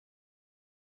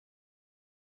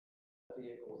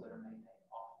vehicles that are maintained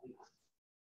off lease.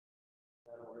 In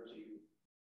other words, you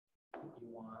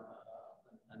want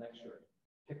an extra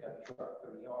pickup truck for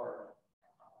the yard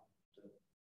to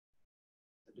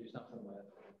do something with.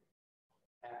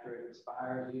 After it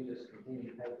expires, you just continue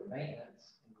to pay for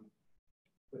maintenance and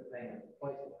quit paying the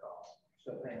replacement costs.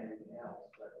 You're still paying everything else,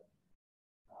 but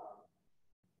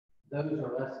those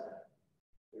are less than that.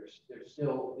 There's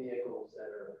still vehicles that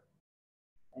are,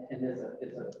 and it's a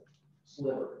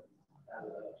sliver out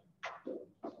of the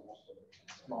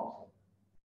small,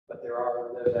 but there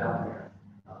are those out there.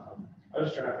 I was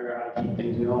just trying to figure out how to keep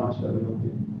things going so we don't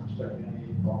get stuck in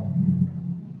any ball.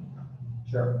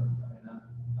 Sure. I mean,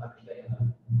 I understand that.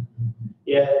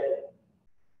 Yeah.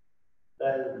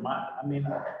 That is I mean, I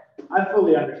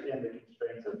fully understand the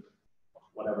constraints of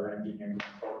whatever engineering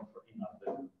consultant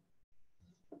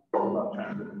for, I'm not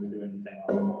trying to do anything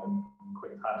on a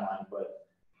quick timeline, but,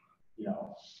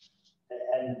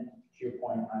 and to your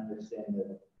point, I understand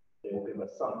that they will give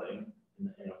us something in a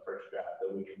first draft that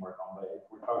we can work on. But if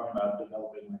we're talking about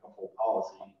developing like a full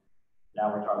policy,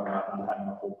 now we're talking about not having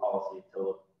a full policy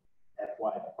until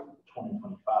FY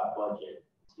 2025 budget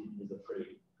is a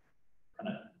pretty kind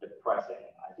of depressing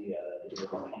idea that it is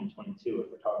 2022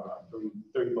 if we're talking about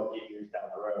three budget years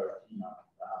down the road,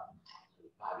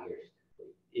 5 years.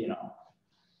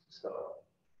 So.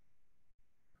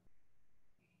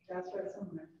 That's right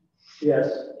somewhere. Yes,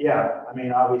 yeah. I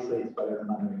mean, obviously it's better than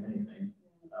not doing anything.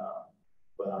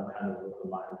 But I'm kind of with the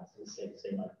mind, it's the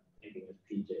same like thinking with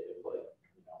PJ of like,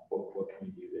 what can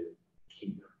we do to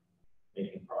keep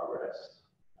making progress?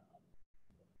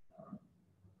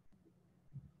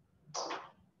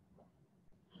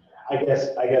 I guess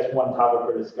one topic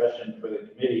for discussion for the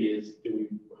committee is do we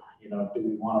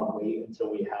want to wait until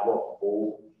we have a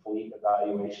full fleet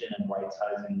evaluation and right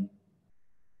sizing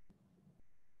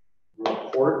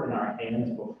report in our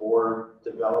hands before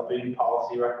developing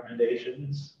policy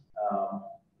recommendations? Well,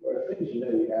 the things you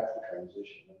have to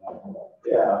transition.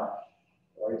 Yeah.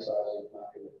 The right size is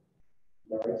not good.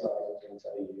 The right size is going to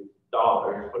tell you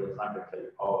dollars, but it's not going to tell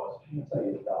you policy. It's going to tell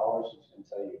you dollars. It's going to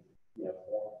tell you,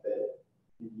 form, fit,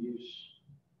 and use.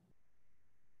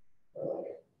 Or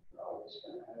like, we're always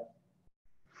going to have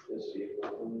this vehicle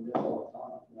doing this all the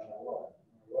time, no matter what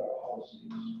our policy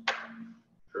is.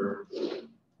 Sure.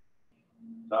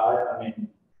 So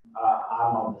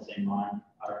I'm on the same line.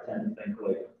 I tend to think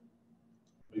like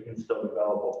we can still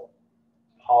develop a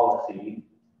policy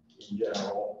in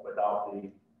general without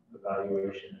the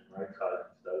evaluation and right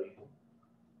sizing study.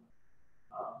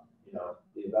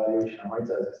 The evaluation and right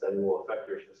sizing study will affect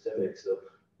your specifics of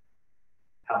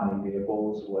how many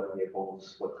vehicles,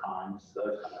 what times,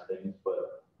 those kind of things.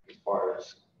 But as far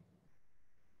as,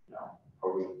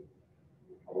 are we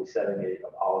setting a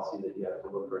policy that you have to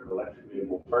look for an electric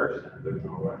vehicle first, and if there's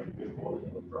no electric vehicle, you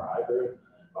look for hybrid, and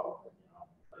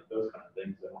like those kind of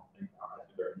things. I don't think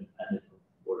are independent of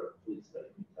what a fleet study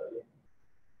can tell you.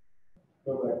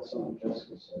 Go back to something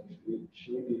Jessica said. We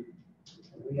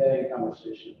had a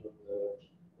conversation with the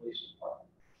police department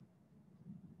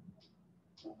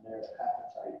on their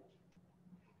appetite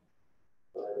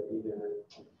for either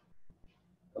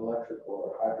electric or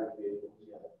hybrid vehicles.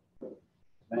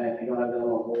 Man, if you don't have them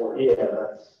on board,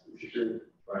 that's true.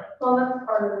 Right. Well, that's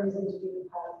part of the reason to do the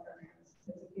pilot programs.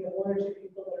 Is if you have one or two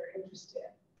people that are interested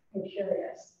and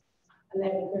curious, and they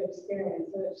have a good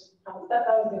experience, and it's that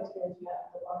was the experience we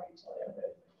had with the water utility.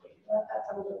 That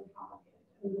sounds really complicated.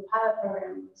 And the pilot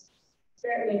program was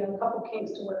very, a couple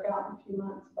kinks to work out in a few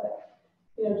months, but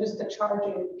just the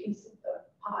charging piece of the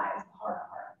pie is the hard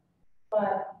part.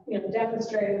 But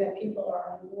demonstrating that people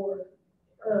are on board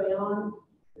early on,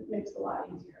 it makes it a lot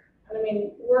easier. And I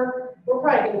mean, we're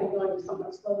probably going to be going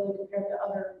somewhat slowly compared to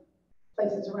other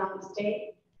places around the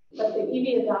state, but the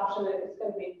EV adoption is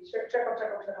going to be trickle,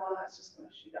 and that's just going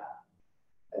to shoot up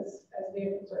as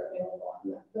vehicles are available.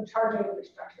 And the charging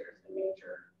infrastructure is the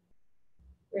major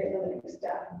rate limiting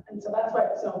step. And so that's why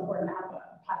it's so important to have a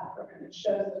pilot program that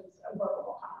shows that it's a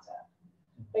workable concept.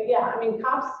 But yeah, I mean,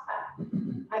 cops,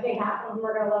 I think half of them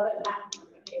are going to love it and half of them are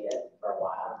going to hate it for a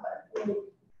while. But I mean,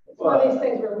 it's one of these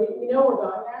things where we know we're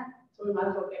going there, so we might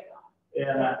as well get going.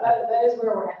 Yeah, that is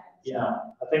where we're headed. Yeah,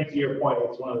 I think to your point,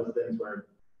 it's one of those things where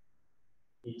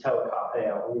you tell a cop,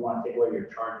 hey, we want to take away your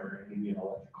charger and give you an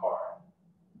electric car.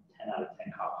 10 out of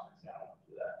 10 cops are going to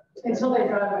do that. Until they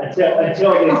drive by.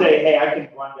 Until they say, hey, I can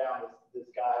run down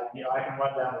this guy, I can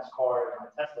run down this car in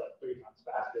my Tesla 3 times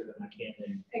faster than I can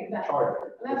in the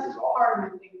charger. And that's part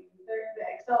of the thing. The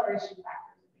acceleration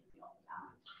factor is a big deal for them.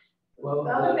 Well,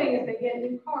 the other thing is they get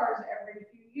new cars every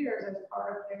few years as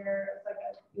part of their, it's like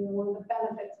one of the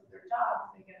benefits of their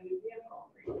job is they get a new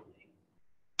vehicle frequently.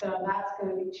 So that's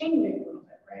gonna be changing a little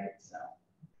bit, right? So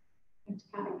you have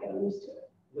to kind of get used to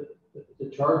it. The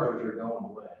Chargers are going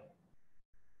away.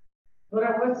 What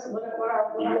are You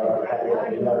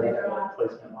already have a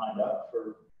placement lined up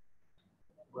for,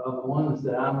 Well, the ones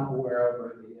that I'm aware of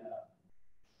are the,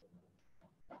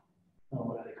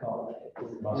 what do they call it?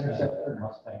 Is it Interceptor?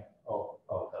 Mustang,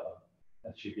 the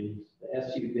SUVs. The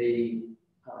SUV,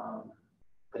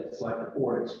 it's like a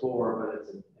Ford Explorer,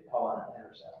 but they call it an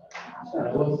Interceptor. And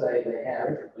I will say they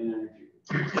have clean energy.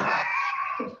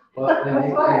 Well, they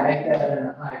make that in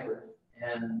a hybrid,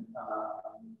 and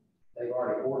they've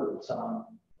already ordered some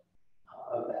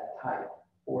of that type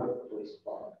for the police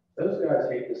department. Those guys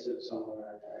hate to sit somewhere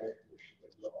and air conditioning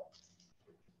as well.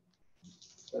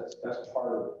 That's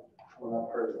part of what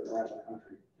I've heard around the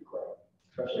country to grow,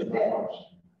 especially in my house.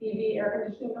 EV air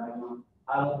conditioning going on?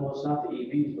 Well, it's not the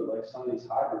EVs, but like some of these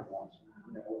hybrid ones,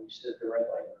 you know, when you sit at the red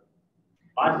light,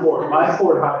 my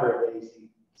Ford hybrid AC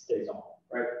stays on.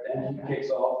 right, the engine kicks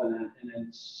off and then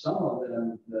some of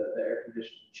them, the air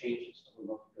conditioning changes to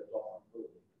look good off.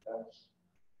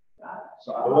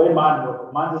 So The way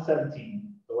mine's a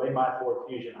 17, the way my Ford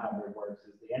Fusion hybrid works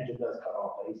is the engine does cut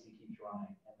off, the AC keeps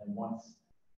running, and then once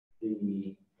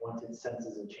it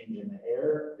senses a change in the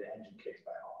air, the engine kicks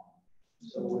back on.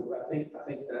 So I think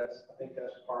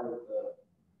that's part of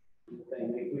the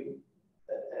thing.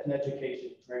 An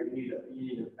education, right? You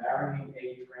need a varying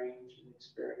age range and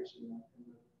experience in the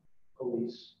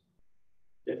police,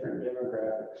 different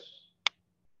demographics,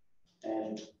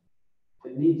 and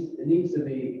it needs to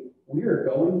be. We are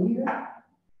going here.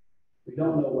 We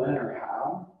don't know when or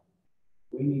how.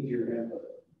 We need your input.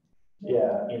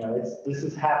 Yeah, this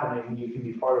is happening, you can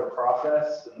be part of the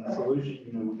process and the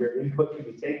solution, your input can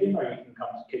be taken, or you can come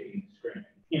kicking and screaming,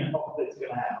 it's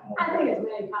gonna happen. I think as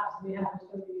many cops as we have, there's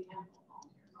going to be a handful.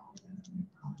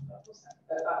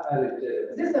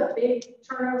 Is this a big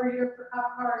turnover year for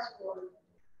cop cars, or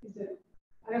is it,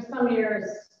 I know some years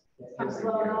it's kind of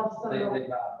slow and all of a They sudden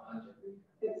buy a bunch every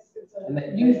year. it's And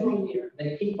a usual year.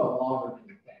 They keep them longer than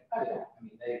you think. Okay. I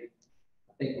mean,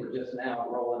 I think we're just now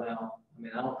rolling out,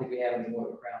 I don't think we have any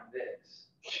more Crown Vics.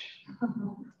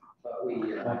 But we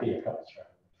Might be a couple of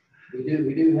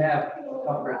we do have a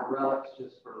couple of relics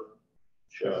just for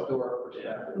Show. historic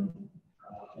perspective.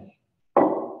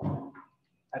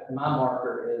 My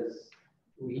marker is,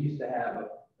 we used to have a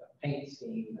paint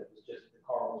scheme that was just the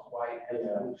car was white, had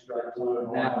blue stripes on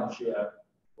it. Now it's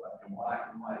black and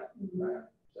white, right?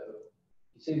 So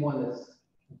you see one that's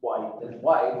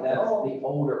white, that's the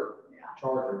older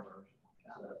Charger version.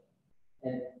 So,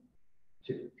 and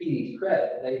to PD's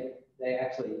credit, they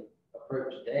actually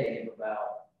approached Dave about,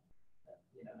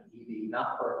 an EV,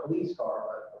 not for a police car,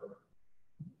 but for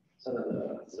some of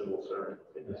the Civil service.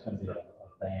 There's going to be a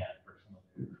ban for some of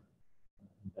the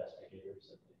investigators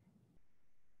that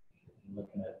they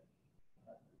looking at.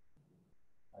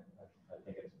 I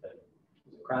think it's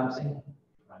the crime scene.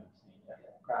 crime scene. Yeah.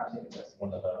 Crime scene investigation.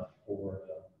 One of the four.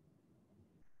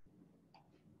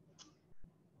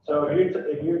 So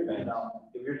if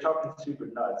you're talking super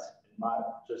nuts, my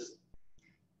just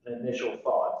an initial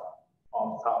thought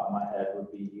on the top of my head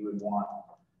would be you would want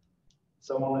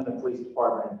someone in the police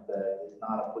department that is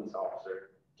not a police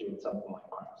officer doing something like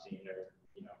crime scene or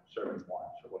serving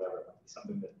warrants or whatever,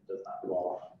 something that does not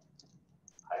involve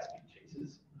high-speed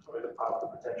chases or the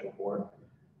potential for it.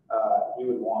 You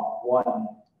would want one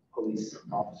police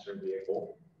officer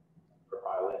vehicle for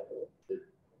pilot to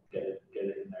get it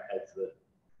in their heads that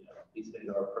these things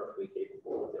are perfectly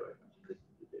capable of doing what you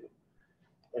need to do.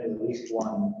 And at least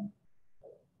one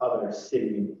other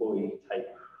city employee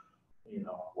type,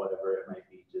 whatever it might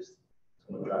be, just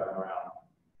someone driving around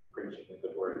preaching a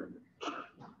good word.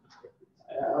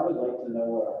 I would like to know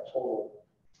what our total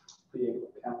vehicle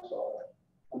counts are.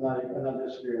 I'm not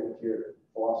disagreeing with your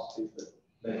philosophy, but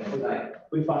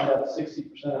we find out 60%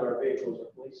 of our vehicles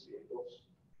are police vehicles.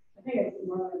 I think it's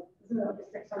more like, isn't it like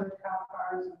 600 cop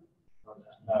cars?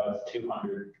 No, it's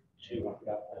 200.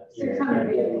 600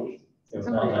 vehicles.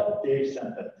 Dave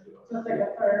sent that to us. So it's like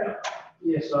a third.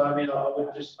 Yeah, so I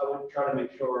would try to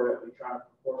make sure that we try to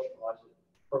proportionalize it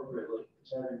appropriately,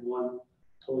 because every one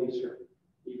police or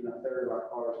even a third of our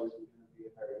cars isn't going to be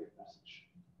a very good message.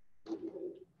 It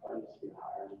needs to be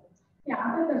higher. Yeah,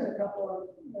 I think there's a couple of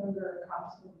younger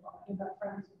cops who are talking about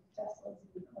friends with Teslas.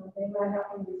 They might have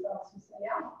themselves who say,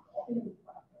 yeah, I'll be in the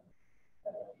car.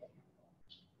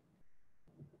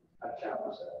 I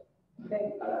challenge that.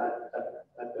 They,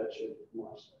 I bet you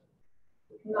more so.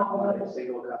 not one of A us.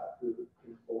 single cop who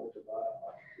can afford to buy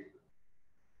a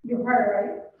You're probably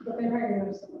right, but they probably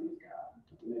know someone who's got.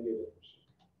 maybe it is.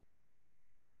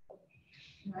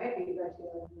 Might be, but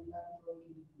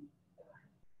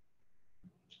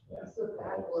It's a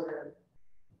back order.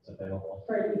 It's available.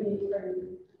 For EV,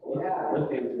 for, Yeah.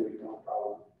 Lithium's gonna be no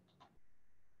problem.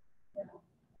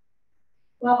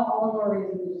 well, all the more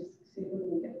reason to just see if we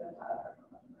can get that out of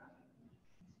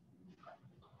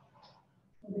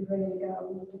We'll be ready to go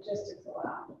when the logistics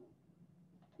allow.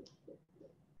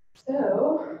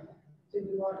 So, do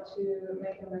we want to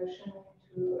make a motion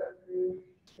to approve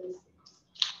this?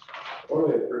 What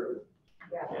do we approve?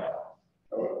 Yeah.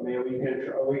 I mean, are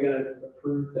we gonna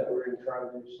approve that we're gonna try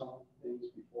to do some things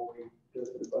before we go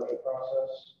through the budget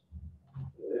process?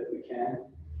 If we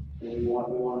can, and we want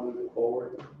to move it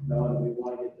forward, knowing that we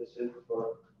want to get this in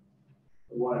for,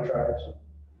 we want to try to at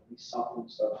least something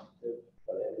substantive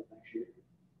by the end of next year.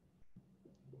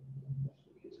 So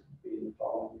it could be in the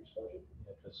following year's budget.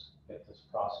 Yeah, just get this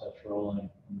process rolling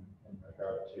in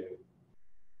regard to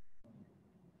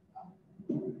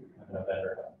having a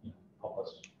better, help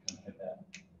us kind of get that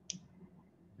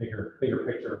bigger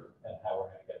picture and how we're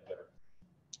gonna get there.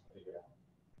 Figure out.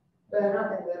 But I don't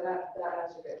think that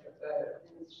has to go to vote. I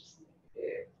think it's just something to do.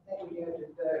 I think we go to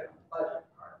vote on the budget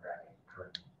part, right?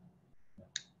 Correct.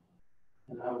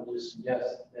 And I would just suggest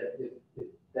that if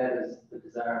that is the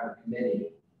desire of the committee,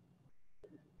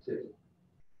 to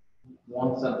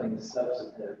want something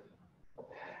substantive,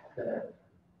 that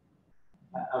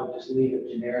I would just leave it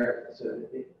generic, so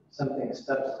that something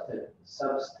substantive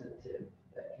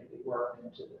that can be worked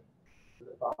into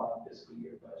the following fiscal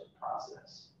year budget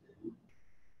process.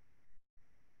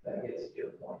 That gets to your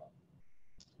point.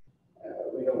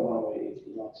 We don't want to wait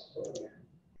 18 months for it.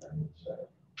 So,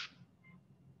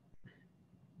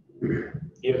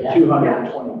 You have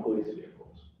 220 police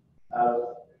vehicles.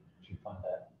 Did you find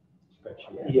that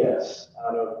spreadsheet? Yes,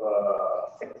 out of,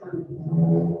 600.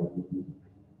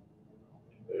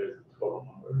 there's a total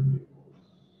number of vehicles.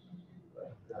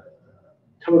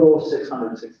 Total of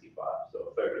 665, so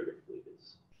a third of your fleet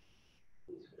is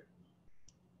police vehicles.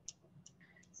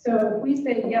 So if we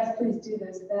say, yes, please do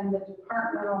this, then the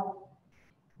departmental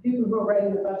people who are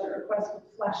writing the budget request would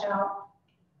flesh out.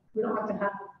 We don't have to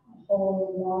have a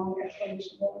whole long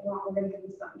explanation of what we want. We're going to give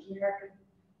them something generic.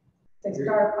 Say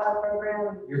start a pilot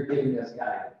program. You're giving us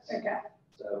guidance, Okay.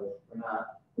 so we're not,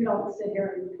 We don't sit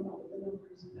here and come up with the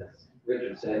numbers. as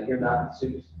Richard said, you're not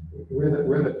soup. We're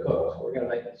the cooks. We're gonna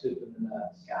make the soup in the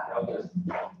nuts. I'll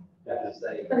just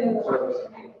say. Put in the- serve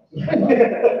some meals.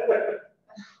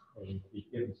 You've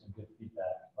given some good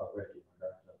feedback already in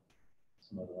regard to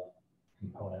some of the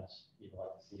components you'd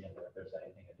like to see in there. If there's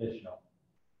anything additional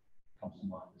comes to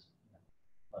mind, just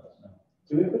let us know.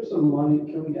 do we put some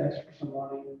money, can we ask for some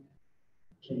money?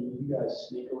 Can you guys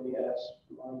sneakily ask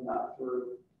for money, not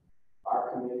for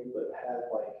our committee, but have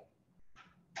like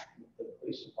the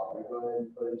police department go ahead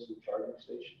and put in some charging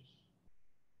stations?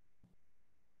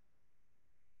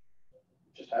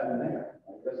 Just have them there,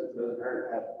 like, doesn't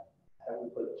hurt, have them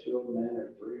put 2 of them in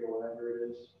or 3 or whatever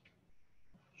it is.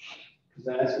 Because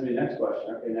then that's gonna be the next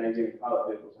question, okay, now you're getting pilot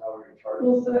vehicles, how are we gonna charge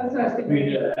them? Well, so that's what I was If we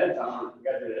thinking. do that ahead of time, we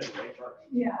gotta do it anyway, charge them.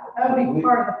 Yeah, that would be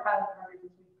part of the pilot program. We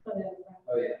put in.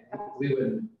 Oh, yeah, we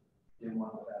wouldn't do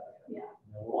one without it. Yeah.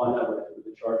 Well, I know, but with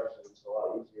the chargers, it's a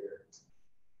lot easier. It's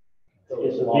the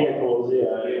vehicles,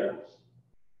 yeah.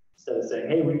 Instead of saying,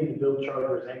 hey, we need to build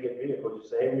chargers and get vehicles, you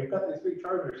say, hey, we've got these 3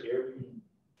 chargers here, we can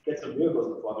get some vehicles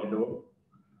to plug into them.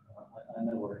 I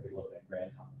know we're going to be looking at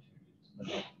grant opportunities, but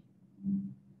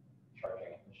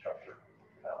charging infrastructure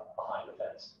behind the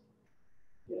fence.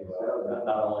 Yeah,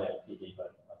 Not only at PD,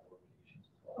 but other locations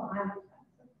as well. Behind the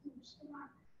fence.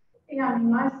 Yeah, I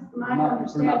mean, my We're not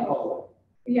understanding. public.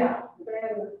 Yeah, they're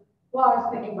in, well, I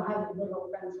was thinking behind the little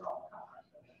fence wall.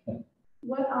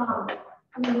 What,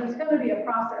 I mean, there's gonna be a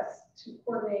process to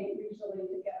coordinate usually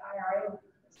to get IRA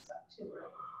stuff too, right?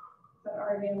 Is that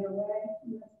already underway?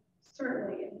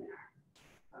 Certainly in there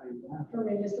I mean, yeah, for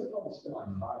municipal. it's still like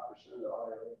 5% of the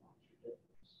IRA.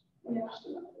 Yeah.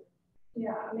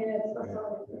 Yeah, I mean,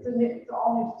 it's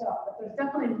all new stuff, but there's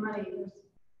definitely money, there's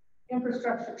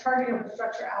infrastructure, charging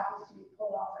infrastructure apples to be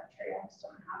pulled off that tree. I just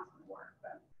don't know how it's gonna work,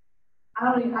 but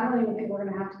I don't even think we're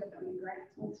gonna have to get that many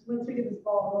grants. Once we get this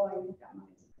ball rolling, we've got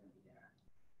money.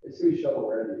 It's gonna be shovel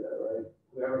ready though, right?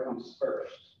 Whoever comes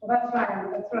first. Well, that's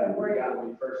fine, that's what I'm worried Gotta about.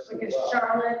 be first. Like as is well.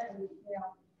 Charlotte and,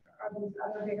 are these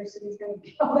other bigger cities gonna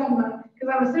get all that money? Because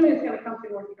I'm assuming it's gonna come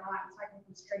through North Carolina, it's not gonna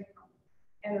come straight from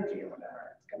energy or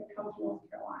whatever. It's gonna come from North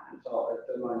Carolina. It's all,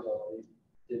 the money's all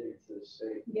divvied to the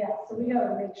state. Yeah, so we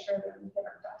gotta make sure that we get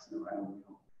our ducks in a row.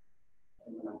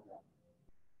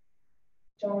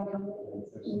 John coming in,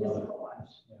 There's municipal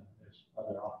wise. there's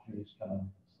other opportunities coming.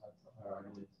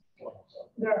 So,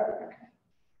 There are, okay.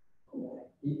 Cool.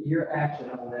 Your action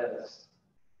on this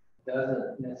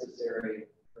doesn't necessarily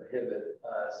prohibit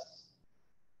us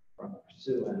from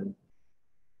pursuing,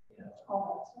 you know,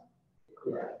 All that stuff.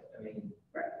 correct, I mean,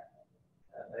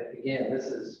 again, this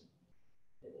is,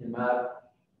 in my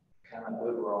kind of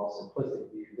overall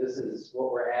simplistic view, this is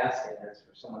what we're asking is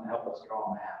for someone to help us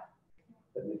draw a map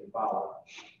that we can follow.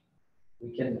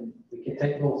 We can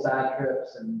take little side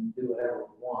trips and do whatever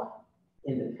we want,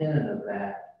 independent of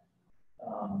that.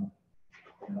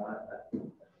 You know,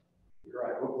 you're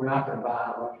right, we're not gonna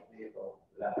buy an electric vehicle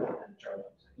without putting in a charging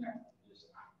station. Just-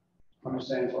 I'm just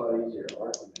saying it's a lot easier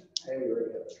argument. Hey, we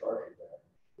already have a charger there.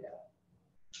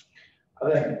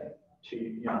 I think to,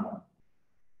 you know,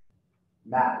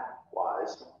 map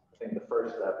wise, I think the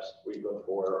first steps we go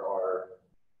for are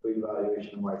fleet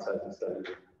evaluation and right sizing studies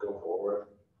to go forward.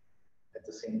 At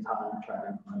the same time, trying to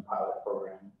implement pilot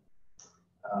program.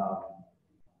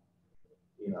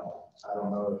 You know, I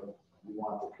don't know if you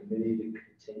want the committee to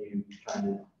continue trying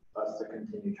to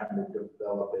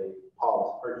develop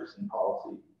a purchasing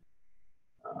policy.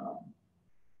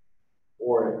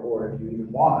 Or if you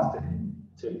even want us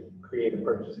to create a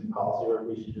purchasing policy, or if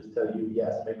we should just tell you,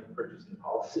 yes, make a purchasing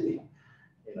policy,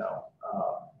 you know.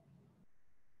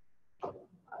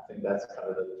 I think that's kind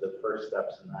of the first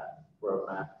steps in that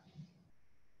roadmap,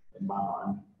 in my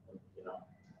mind, you know.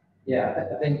 Yeah,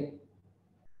 I think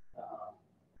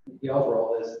the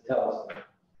overall is to tell us that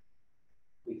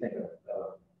we think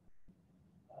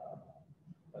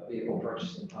a vehicle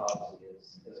purchasing policy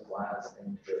is a wise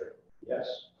thing to do. Yes.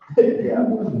 Yeah,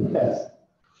 yes.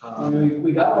 I mean,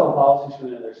 we got all the policies from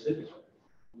the other cities.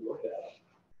 We look at it.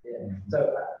 Yeah, so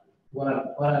what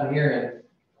I'm hearing,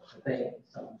 I think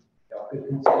some y'all could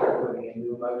consider putting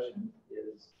into motion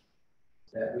is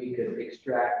that we could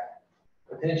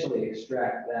potentially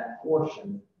extract that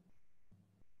portion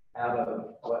out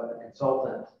of what the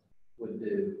consultant would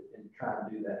do and try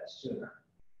and do that sooner.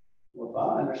 Well, if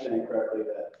I understand correctly,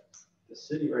 that the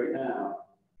city right now,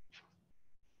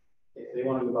 if they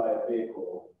want to buy a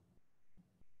vehicle,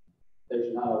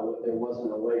 there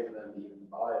wasn't a way for them to even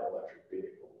buy an electric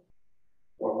vehicle,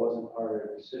 or it wasn't part of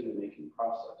their decision-making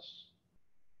process.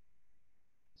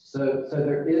 So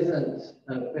there isn't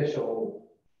an official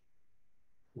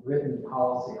written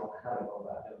policy on how to go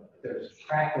about doing it. There's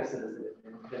practices that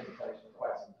have been in place for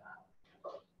quite some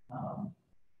time.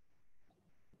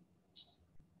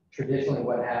 Traditionally,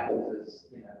 what happens is,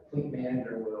 you know, the fleet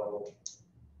manager will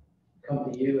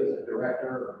come to you as a director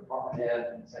or department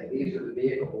head and say, these are the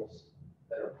vehicles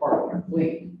that are part of your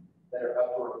fleet that are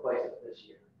up for replacement this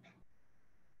year.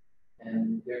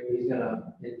 And he's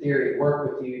gonna, in theory,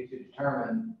 work with you to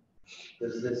determine,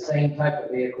 does this same type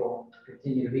of vehicle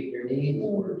continue to meet your needs,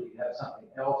 or do you have something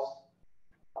else,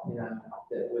 you know,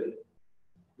 that would,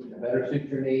 you know, better suit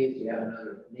your needs? You have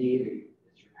another need, or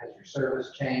has your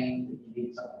service changed, and you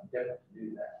need something different to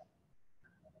do that.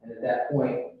 And at that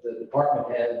point, the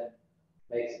department head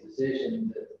makes a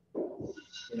decision that,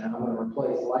 you know, I'm going to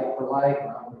replace like for like,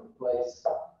 or I'm going to replace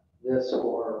this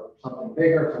for something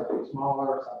bigger, something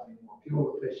smaller, something more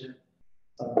fuel efficient,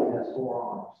 something that has 4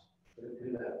 arms.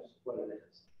 Who knows what it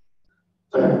is?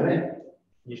 So I think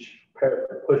you should prepare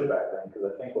for pushback then,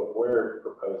 because I think what we're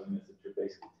proposing is that you're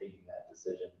basically taking that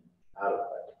decision out of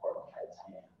that department head's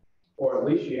hand. Or at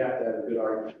least you have to have a good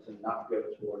argument to not go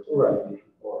towards. Right.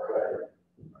 Or higher.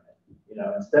 You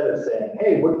know, instead of saying,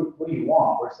 hey, what do you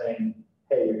want? We're saying,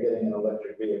 hey, you're getting an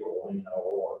electric vehicle, you know,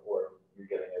 or you're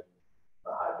getting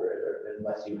a hybrid, or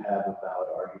unless you have a valid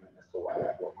argument as to why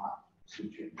that will not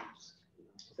suit your needs.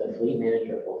 So fleet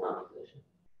manager, full-time position.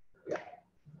 Yeah.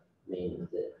 I mean,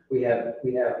 is it, We have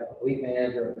a fleet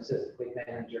manager, an assistant fleet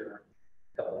manager,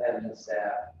 a couple of admin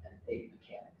staff, and 8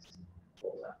 mechanics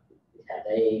full time. have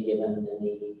they given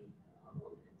any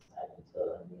insight into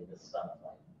any of this stuff,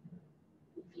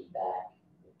 like feedback,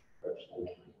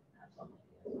 personally, have something?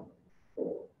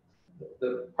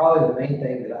 Probably the main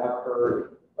thing that I've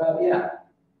heard, well, yeah,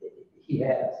 he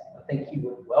has. I think he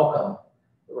would welcome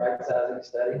the right sizing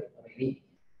study. I mean,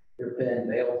 there have been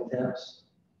failed attempts,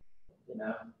 you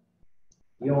know.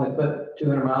 You only put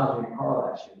 200 miles on your car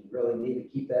last year. You really need to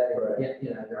keep that. Right.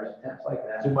 You know, there's attempts like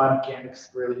that. Do my mechanics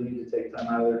really need to take time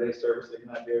out of their day servicing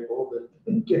that vehicle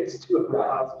that gets to a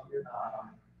miles a year?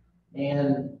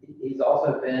 And he's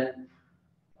also been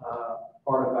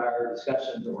part of our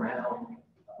discussions around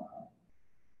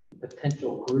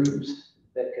potential groups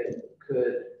that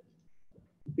could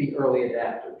be early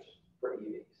adapters for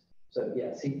EVs. So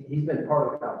yes, he's been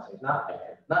part of the conversation,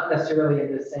 not necessarily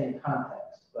in this same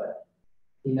context, but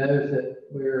he knows that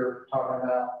we're talking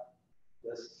about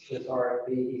this RFP.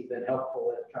 He's been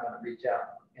helpful at trying to reach out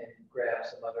and grab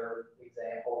some other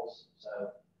examples. So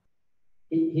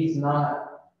he's not.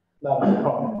 Not a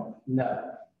proponent.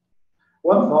 No,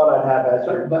 One thought I'd have as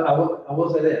you're, But I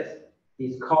will say this,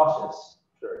 he's cautious,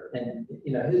 sure, and,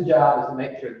 you know, his job is to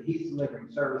make sure that he's delivering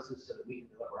services so that we can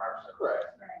deliver our services. correct.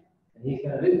 And he's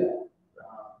gonna do that.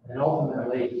 And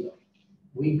ultimately,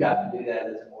 we've got to do that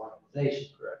as an organization.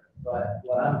 Correct. But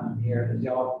what I'm hearing is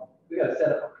y'all, we gotta set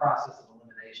up a process of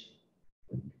elimination.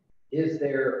 Is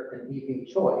there an EV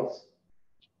choice?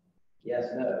 Yes,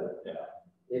 no. Yeah.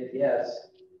 If yes,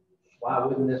 why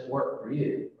wouldn't this work for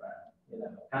you? Right. You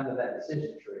know, kind of that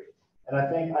decision tree. And I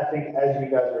think as you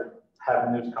guys are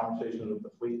having those conversations with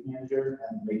the fleet manager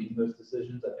and making those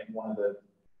decisions, I think one of the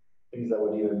things that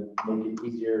would even make it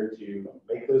easier to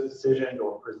make those decisions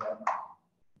or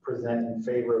present in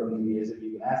favor of EV is if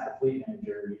you can ask the fleet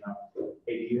manager, you know,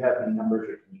 hey, do you have any numbers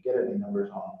or can you get any numbers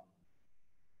on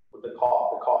what the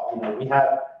cost, you know, we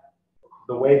have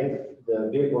the way that the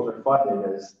vehicles are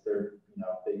funded is they're, you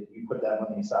know, you put that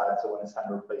money aside. So when it's time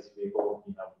to replace a vehicle,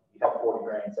 you know, you have 40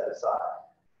 grand set aside.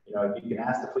 You know, if you can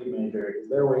ask the fleet manager, is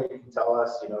there a way you can tell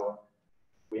us, you know,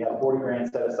 we have 40 grand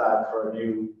set aside for a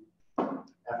new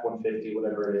F-150,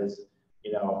 whatever it is,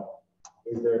 you know,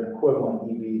 is there an equivalent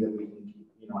EV that we can,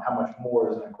 you know, how much more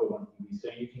is an equivalent EV? So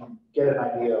you can get an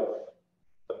idea of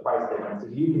the price difference.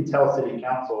 If you can tell city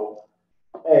council,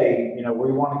 hey, you know,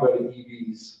 we want to go to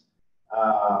EVs,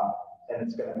 and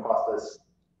it's going to cost us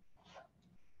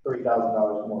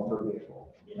 $3,000 more per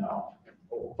vehicle, you know,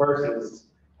 versus,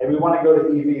 hey, we want to go to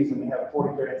EVs and we have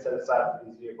 40 grand set aside for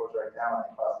these vehicles right now and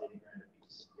they cost 80 grand a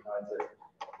piece. You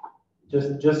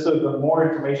know, just so the more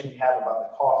information you have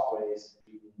about the cost ways,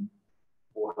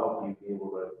 will help you be able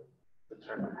to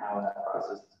determine how that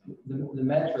process is. The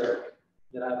metric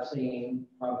that I've seen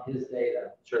from his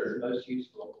data Sure. is most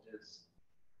useful is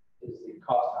the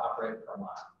cost to operate per mile.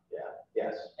 Yeah,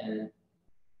 yes. And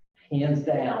hands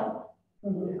down,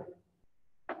 Mhm.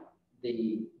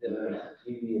 the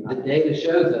data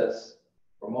shows us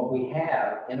from what we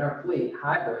have in our fleet,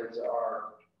 hybrids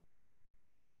are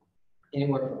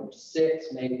anywhere from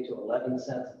 6 maybe to 11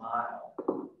 cents a mile,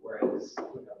 whereas,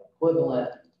 you know,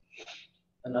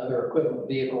 another equivalent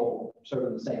vehicle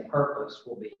serving the same purpose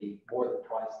will be more than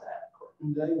twice that.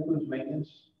 And that includes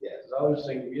maintenance? Yes. Because I was just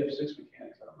saying, we have 6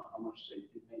 mechanics, I don't know how much they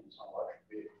do maintenance on electric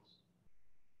vehicles.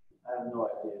 I have no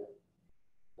idea.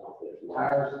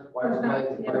 Tires, wires, blades,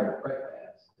 and brake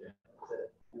pads. Yeah. That's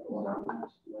it.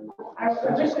 I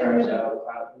Sensor wish they goes knew.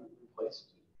 out, we replace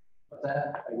it. What's that?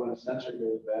 Like when a sensor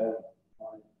goes bad,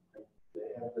 like, they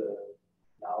have the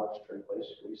knowledge to replace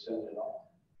it, we send it off.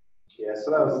 Yeah,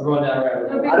 so that was, We're going down a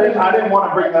rabbit hole. I didn't want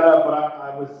to bring that up, but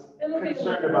I was It'll be-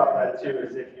 concerned about that too,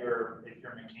 is if your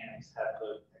mechanics have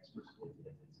the expertise,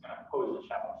 if it's going to pose a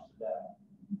challenge to them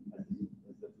as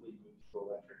the fleet moves to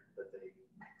electric, that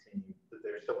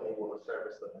they're still able to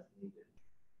service them as needed.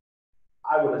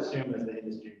 I would assume as the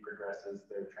industry progresses,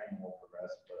 their training will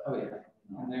progress, but. Oh, yeah.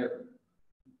 And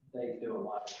they do a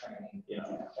lot of training. Yeah,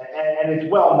 and it's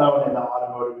well known in the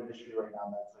automotive industry right now,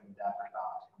 that's like a dapper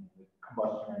dot. I mean, the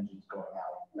combustion engines going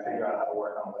out, figure out how to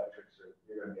work on electrics, or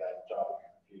you're gonna be out of a job in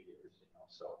a few years, you know,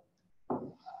 so.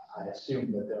 I assume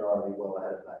that they're already well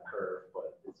ahead of that curve,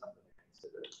 but it's something to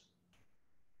consider.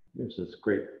 There's this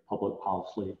great public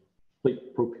policy,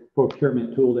 fleet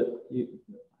procurement tool that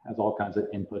has all kinds of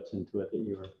inputs into it that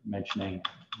you were mentioning,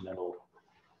 and it'll,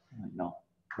 you know,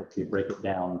 help you break it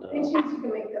down. Any chance you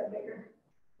can make that bigger?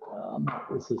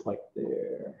 This is like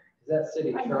there. Is that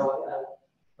City of Charlotte?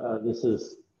 This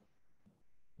is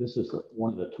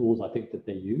one of the tools I think that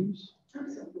they use.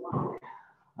 That's a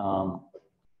lot.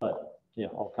 But yeah,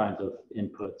 all kinds of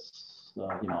inputs,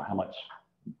 you know, how much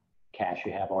cash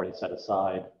you have already set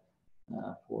aside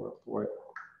for it.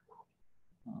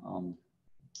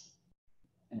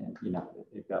 And you know,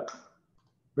 they've got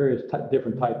various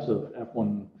different types of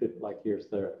F-150, like here's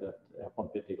the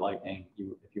F-150 Lightning.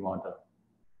 If you want to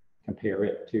compare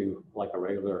it to like a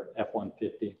regular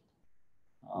F-150,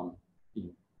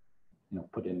 you know,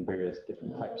 put in various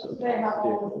different types of They have all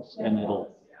vehicles, the- and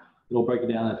it'll break it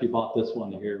down. If you bought this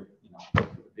one here, you know, it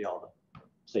would be all the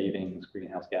savings,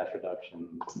 greenhouse gas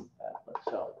reduction, that. But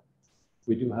so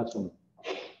we do have some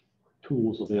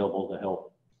tools available to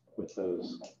help with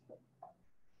those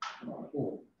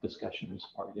discussions,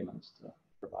 arguments to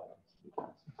provide us.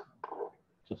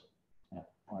 Just, yeah,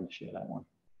 wanted to share that one.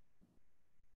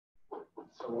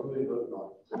 So what are we voting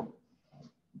on?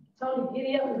 Tony,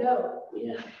 giddy up and go.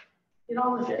 Yeah. Get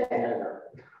on the stick.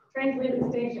 Train's leaving the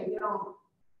station, get on.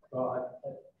 Well, I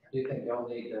do think y'all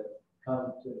need to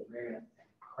come to an agreement and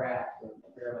craft a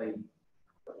fairly,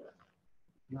 we're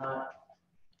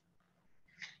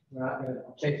not gonna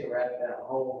chase a rabbit down a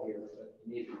hole here, but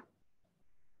you need to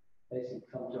basically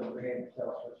come to an agreement and tell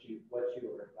us what you were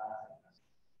advising us.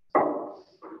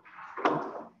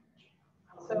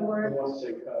 So we're, Who wants to,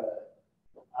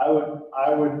 I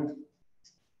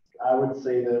would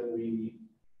say that we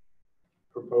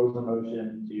propose a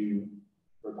motion to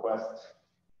request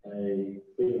a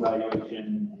fleet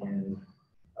evaluation and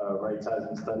right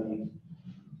sizing study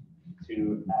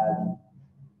to add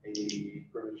a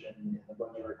provision in the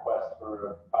budget request for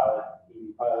a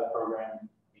pilot program,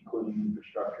 including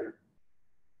infrastructure.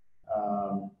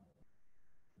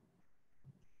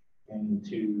 And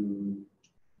to,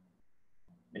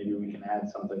 maybe we can add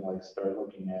something like start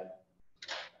looking at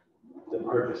the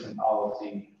purchasing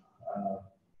policy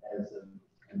as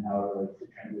and how it relates to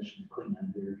transition to clean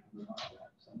energy or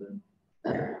something.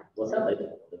 Well, it sounds like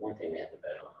the one thing we have to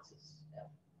bet on is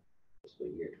fiscal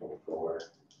year 24.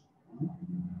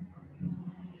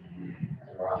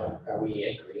 And are we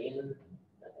agreeing?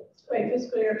 I think so. wait,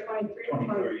 fiscal year 23 or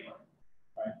 24? 23.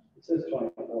 it says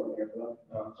 24 here, but.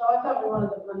 So I thought we wanted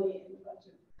the money in the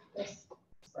budget this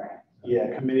spring.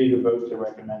 Yeah, committee to vote to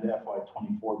recommend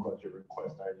FY24 budget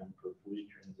request item for fleet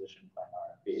transition plan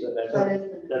RFP. So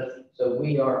that's So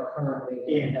we are currently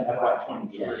in in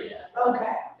FY23. Yeah.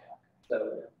 Okay,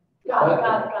 So, got it.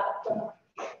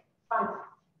 Fine.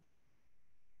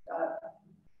 Got it.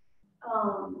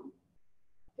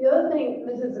 The other thing,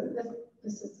 this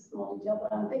is a small detail,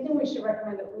 but I'm thinking we should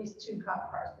recommend at least 2 cop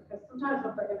cars, because sometimes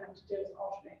what they're gonna have to do is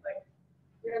alternate, like,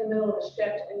 you're in the middle of a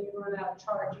shift and you run out of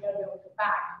charge, you gotta be able to go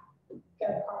back, get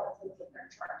a car that's in there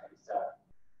charging, so.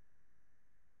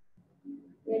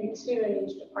 Maybe 2 in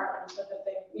each department, so that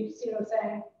they, you see what I'm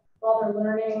saying? While they're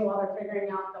learning, while they're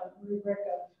figuring out the rubric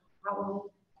of how long.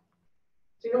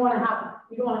 So you don't wanna have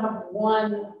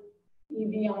one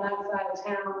EV on that side of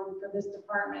town for this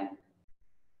department.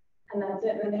 And that's it,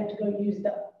 and then they have to go use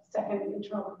the second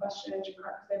internal combustion engine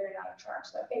car because they ran out of charge.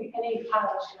 So I think any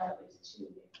pilot should have at least 2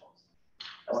 vehicles.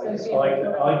 I like associated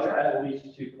with to the add at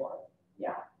least 2 cars.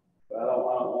 Yeah. But I don't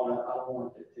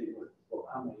want to dictate what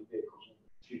how many vehicles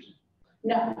we're choosing.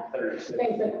 No, 36. I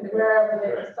think that wherever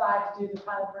they decide to do the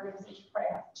pilot programs, they should probably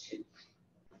have 2.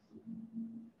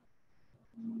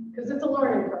 Because it's a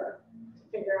learning curve to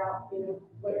figure out,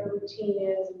 what your routine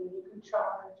is and when you can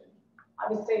charge. And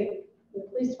obviously, in the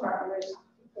police department,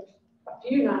 there's a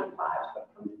few 9-to-5s, but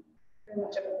pretty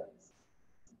much everybody's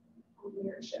on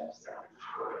weird shifts. So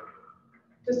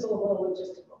just a little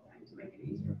logistical thing to make it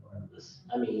easier for them.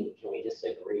 I mean, can we just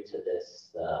agree to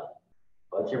this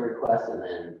budget request and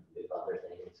then move other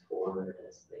things forward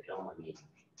as they come? I mean,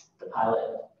 the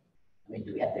pilot, I mean,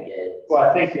 do we have to get? Well,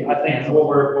 I think what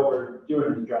we're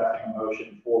doing is drafting a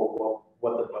motion for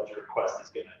what the budget request is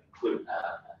going to include.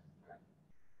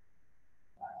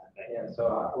 yeah,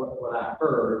 so what I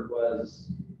heard was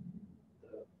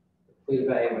the fleet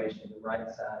evaluation, the right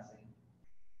sizing,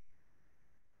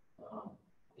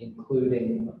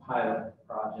 including a pilot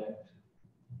project,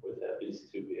 With at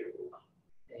least 2 vehicles.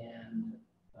 and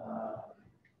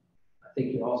I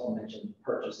think you also mentioned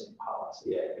purchasing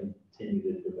policy. Yeah, continue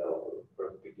to develop it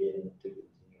from beginning to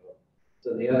continue.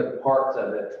 So the other parts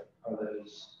of it are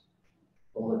those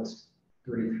bullets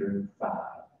 3 through 5,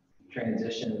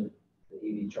 transition, the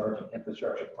EV charging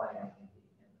infrastructure plan, and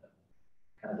the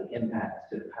kind of the impacts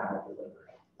to the power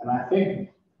delivery. And I think,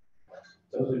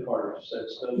 Those are part of it.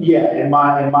 So yeah, in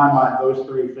my mind, those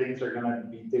 3 things are going to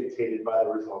be dictated by the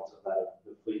results of that,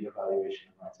 the fleet evaluation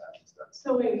and right sizing stuff.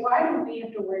 So wait, why do we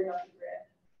have to worry about the grid?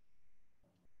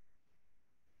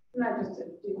 Not just a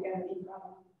Duke Energy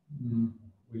problem.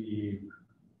 We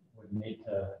would need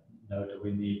to know, do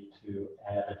we need to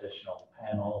add additional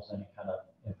panels, any kind of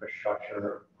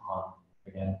infrastructure on,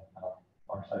 again,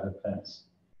 our side of the fence?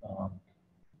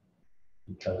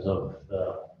 Because of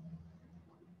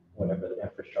whatever the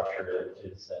infrastructure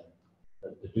is and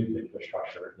the Duke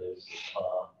infrastructure is,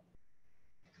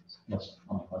 let's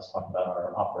talk about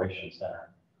our operations center.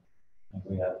 And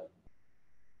we have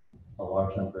a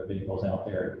large number of vehicles out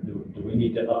there. Do we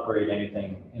need to upgrade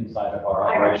anything inside of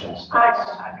our operations? I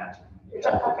got you.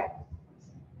 Okay.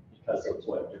 Because of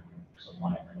what you're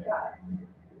supplying. Got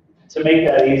To make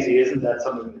that easy, isn't that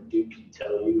something that Duke can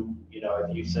tell you?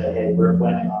 If you say, hey, we're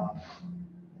planning on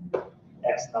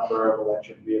X number of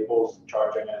electric vehicles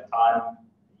charging at a time,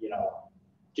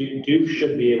 Duke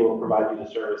should be able to provide you the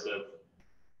service of,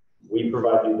 we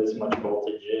provide you this much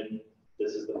voltage in,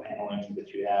 this is the paneling that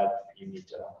you have, you need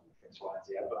to X, Y, and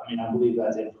Z. But I mean, I believe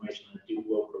that's information that Duke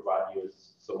will provide you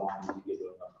so long as you give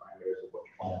them enough parameters of what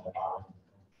you're planning on.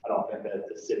 I don't think that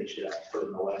the city should have to put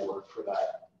in the legwork for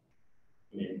that.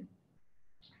 I mean,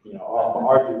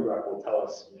 our Duke rep will tell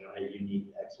us, hey, you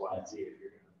need X, Y, and Z if you're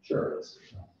going to share this.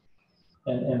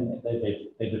 And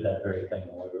they did that very thing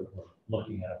when we were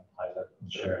looking at a pilot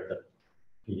and share the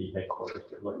PD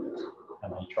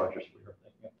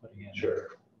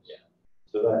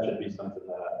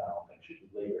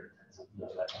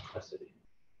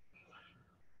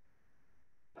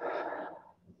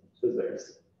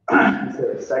Is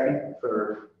there a second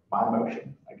for my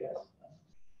motion, I guess?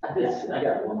 I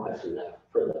got one question though.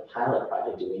 For the pilot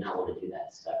project, do we not want to do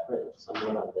that separate,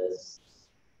 somewhat of this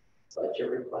budget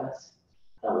request?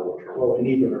 Thought we were trying Well, we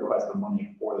need to request the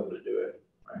money for them to do it,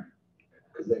 right?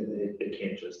 Because they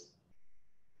can't just,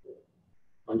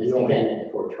 I'm just thinking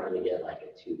if we're trying to get like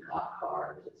a 2 cop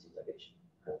car, it seems like it should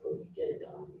hopefully get it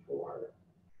done before.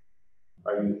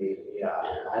 are you, yeah.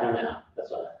 And I don't know.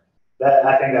 That's what. That,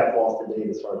 I think that falls to Dave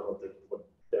as far as what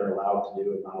they're allowed to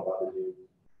do and not allowed to do.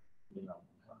 You know,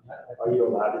 are you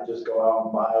allowed to just go out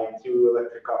and buy 2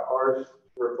 electric cop cars,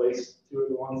 replace 2 of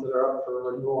the ones that are up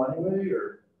for renewal anyway,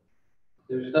 or?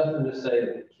 There's nothing to say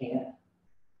that it can't.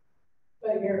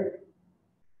 But your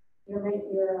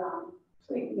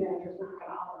fleet manager's not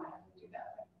gonna automatically do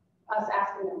that. Us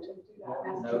asking them to do that,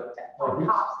 that's No. on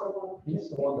cops, they won't. He's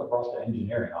the one that brought the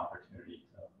engineering opportunity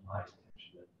to my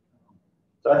attention.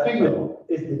 So I think that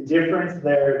is the difference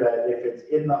there that if it's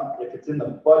in the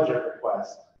budget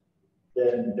request,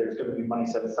 then there's gonna be money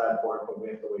set aside for it, but we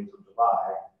have to wait till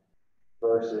July.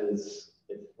 Versus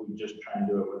if we just try and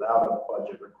do it without a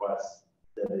budget request,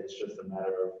 then it's just a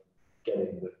matter of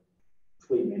getting the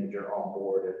fleet manager on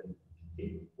board and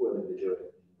being willing to do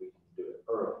it. We can do it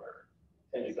earlier.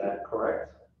 Is that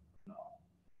correct? No.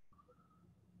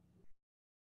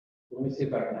 Let me see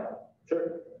if I can help.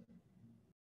 Sure.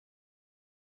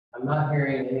 I'm not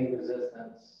hearing any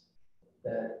resistance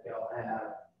that y'all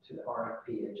have to the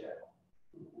RFP in general,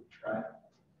 right?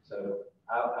 So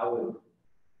I would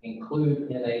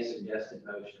include in a suggested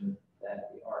motion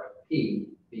that the RFP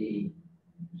be,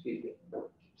 excuse me, I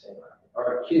keep saying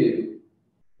RFQ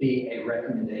be a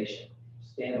recommendation,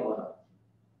 standalone.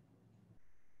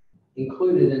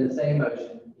 Included in the same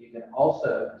motion, you can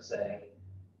also say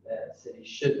that the city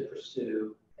should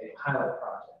pursue a pilot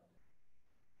project,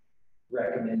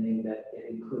 recommending that it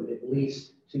include at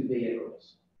least 2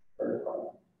 vehicles per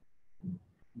department.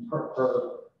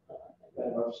 Or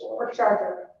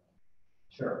charger.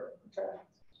 Sure. Sure.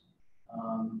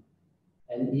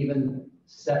 And even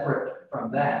separate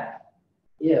from that,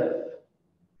 if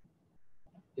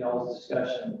y'all's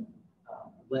discussion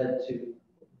led to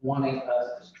wanting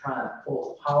us to try and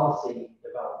pull policy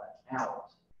development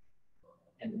out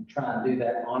and try and do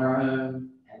that on our own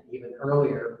and even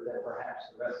earlier than perhaps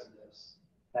the rest of this,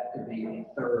 that could be a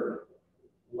 3rd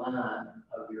line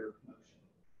of your motion.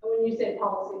 When you say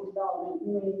policy development,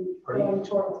 you mean going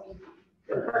towards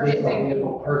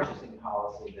Vehicle purchasing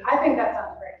policy. I think that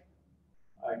sounds great.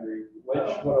 I agree,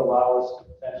 which would allow us to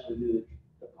potentially do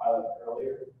the pilot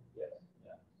earlier.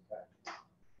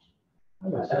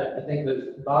 I think those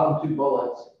bottom 2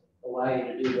 bullets allow you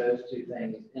to do those 2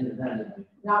 things independently.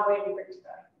 Not waiting for you to.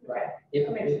 Right. If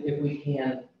we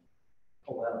can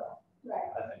pull that off. Right.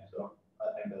 I think so. I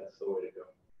think that's the way to go.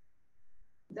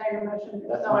 Is that your motion?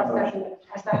 That's So my I second it.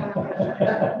 I second the motion.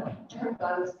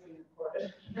 That is being recorded.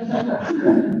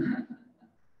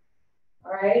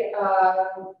 All right,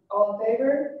 all in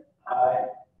favor? Aye.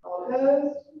 All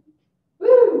opposed?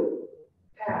 Woo!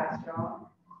 Passed, y'all.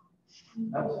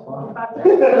 That was fun.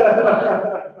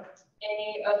 Any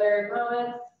other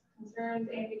comments, concerns,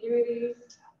 ambiguities?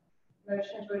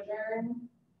 Motion to adjourn?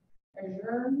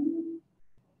 Adjourn?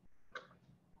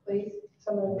 Please,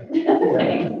 someone.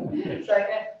 Second?